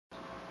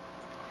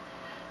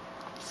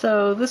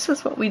So this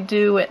is what we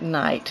do at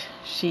night.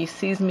 She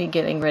sees me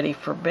getting ready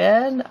for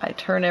bed. I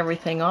turn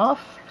everything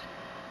off.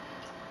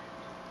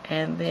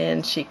 And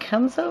then she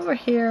comes over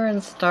here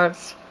and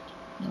starts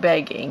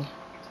begging. Of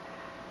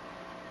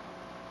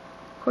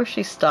course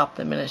she stopped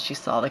the minute she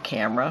saw the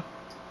camera.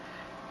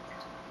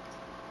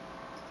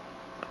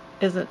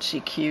 Isn't she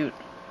cute?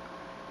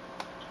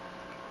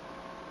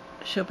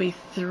 She'll be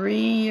 3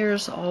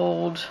 years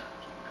old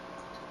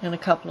in a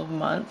couple of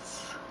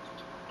months.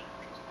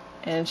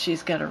 And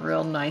she's got a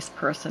real nice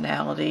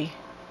personality.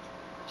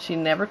 She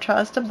never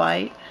tries to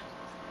bite.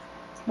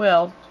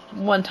 Well,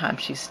 one time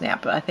she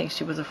snapped, but I think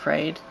she was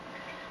afraid.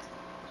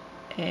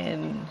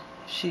 And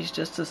she's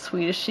just as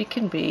sweet as she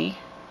can be.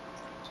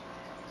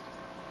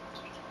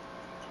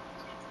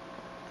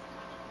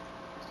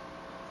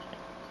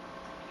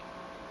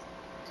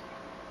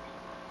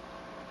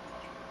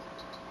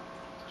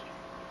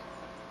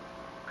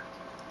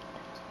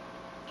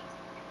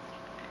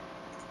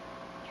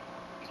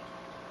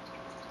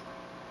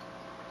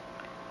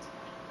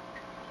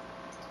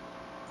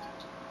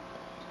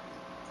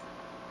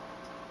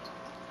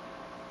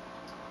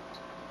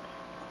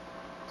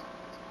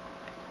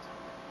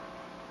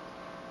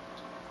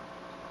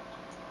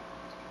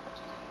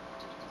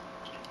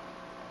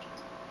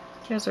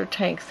 Here's her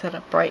tank set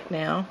up right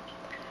now.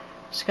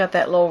 She's got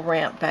that little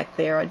ramp back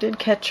there. I did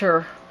catch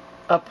her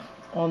up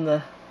on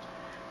the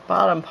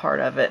bottom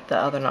part of it the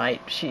other night.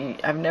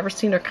 I've never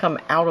seen her come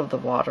out of the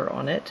water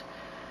on it.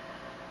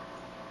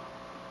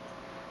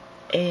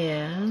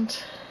 And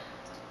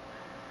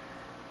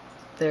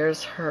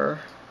there's her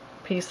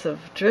piece of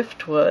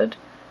driftwood.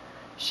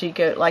 She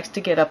likes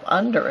to get up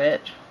under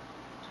it,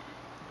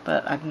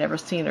 but I've never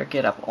seen her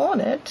get up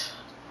on it.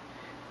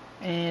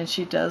 And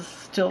she does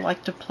still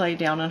like to play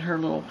down in her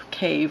little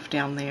cave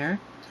down there.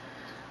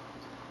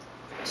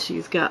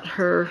 She's got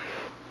her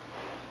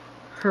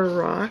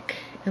rock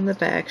in the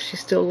back. She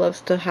still loves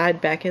to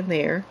hide back in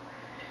there.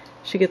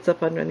 She gets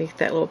up underneath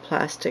that little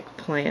plastic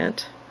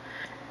plant,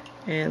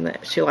 and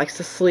she likes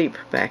to sleep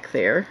back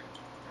there.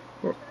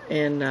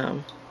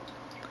 And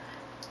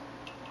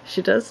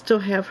she does still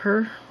have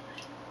her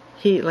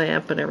heat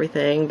lamp and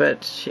everything,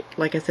 but she,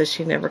 like I said,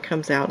 she never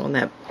comes out on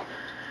that.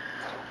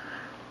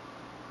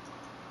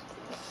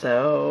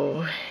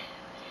 So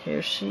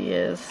here she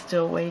is,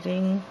 still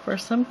waiting for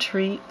some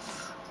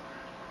treats.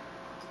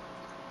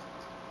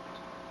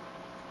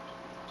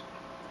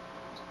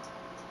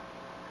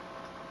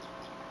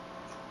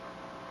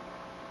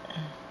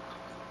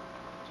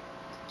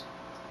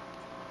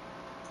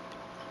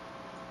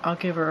 I'll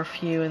give her a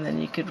few and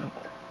then you could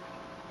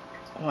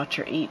watch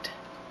her eat.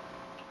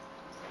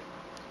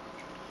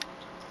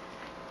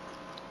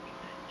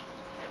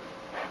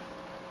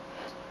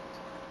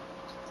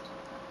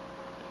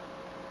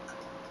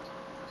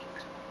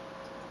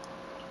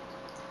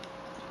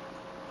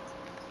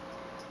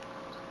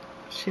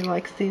 She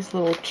likes these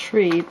little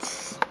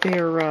treats.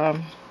 They're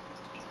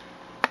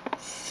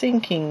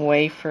sinking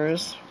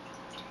wafers.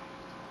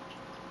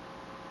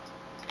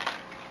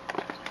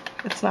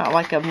 It's not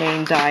like a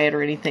main diet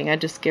or anything. I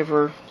just give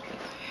her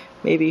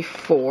maybe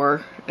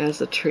 4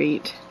 as a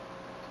treat.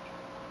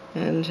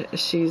 And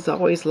she's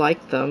always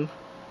liked them.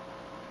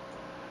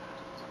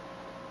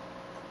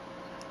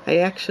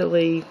 I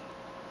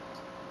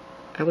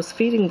was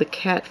feeding the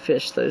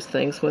catfish those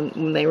things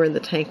when they were in the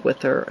tank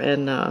with her,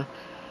 and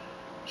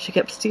she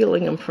kept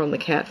stealing them from the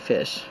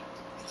catfish.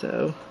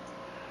 So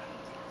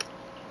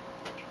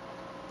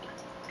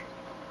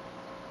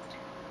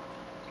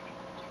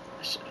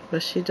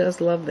but she does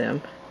love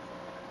them.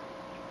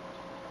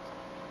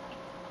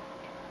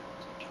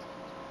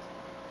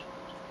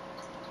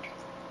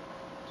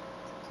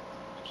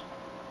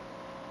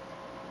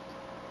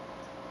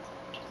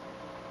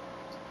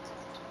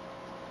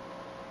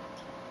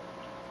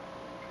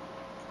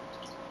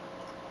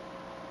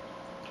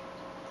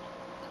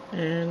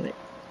 And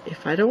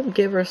if I don't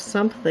give her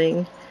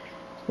something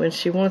when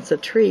she wants a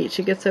treat,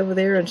 she gets over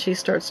there and she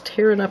starts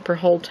tearing up her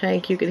whole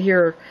tank. You could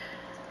hear her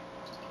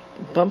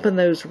bumping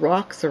those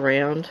rocks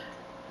around.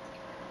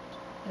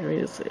 I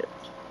mean,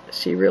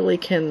 she really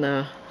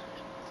can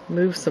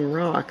move some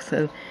rocks,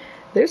 and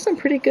there's some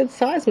pretty good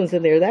sized ones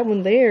in there. That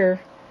one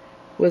there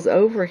was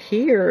over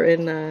here,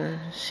 and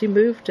she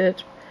moved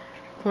it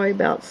probably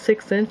about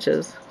 6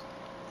 inches.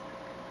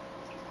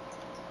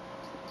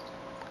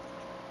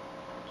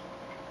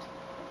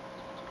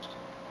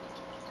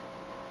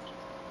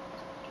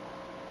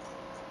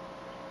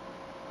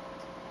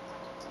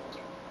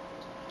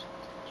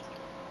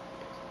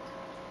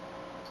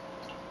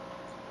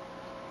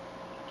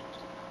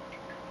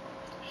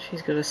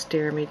 She's going to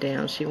stare me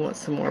down. She wants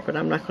some more, but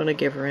I'm not going to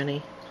give her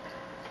any.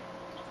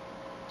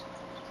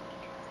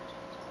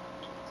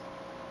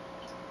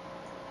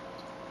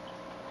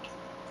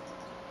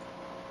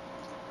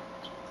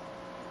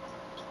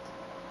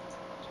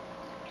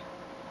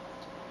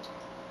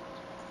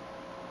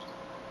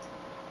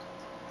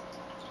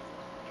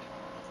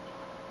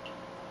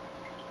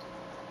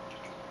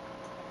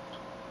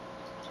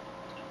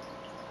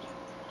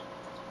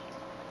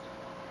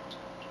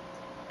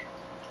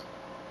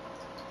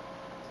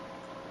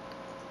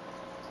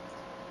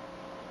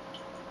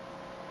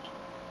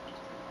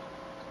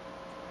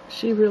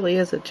 She really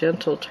is a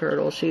gentle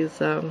turtle.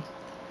 She's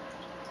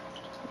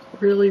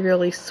really,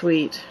 really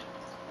sweet.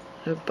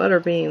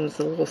 Butterbean's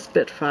a little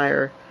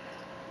spitfire,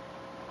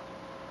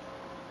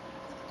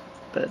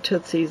 but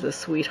Tootsie's a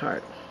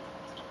sweetheart.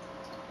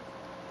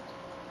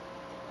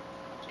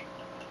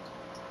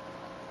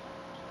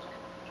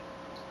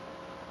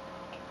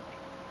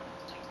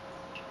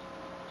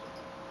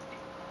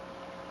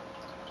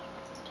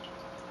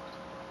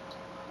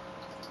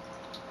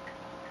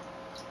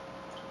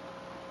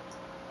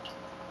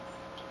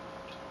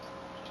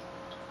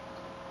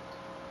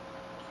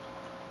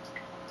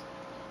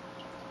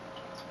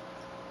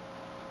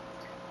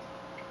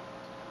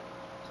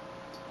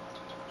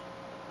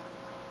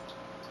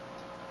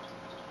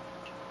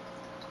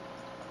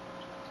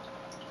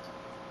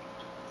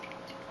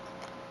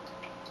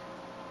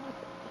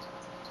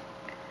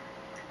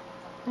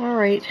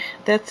 Alright,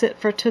 that's it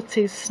for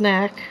Tootsie's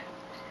snack.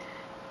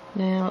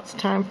 Now it's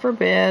time for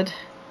bed,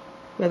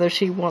 whether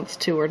she wants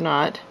to or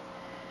not.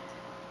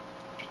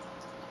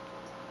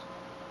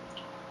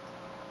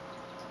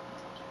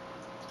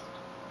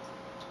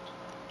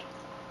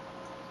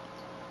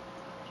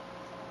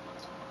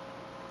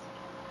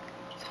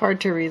 It's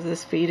hard to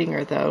resist feeding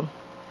her though.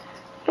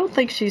 I don't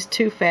think she's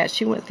too fat.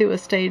 She went through a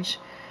stage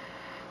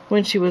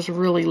when she was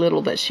really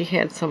little that she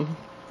had some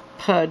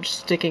pudge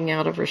sticking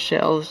out of her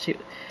shell.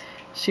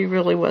 She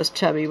really was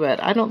chubby,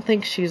 but I don't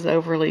think she's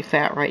overly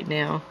fat right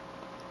now.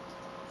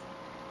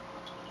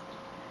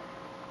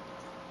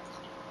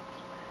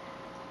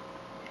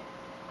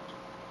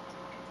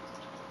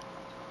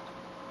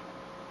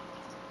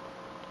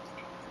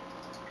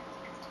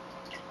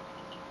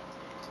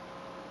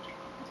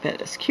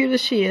 But as cute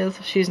as she is,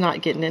 she's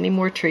not getting any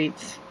more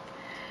treats.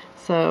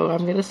 So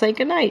I'm going to say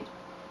goodnight.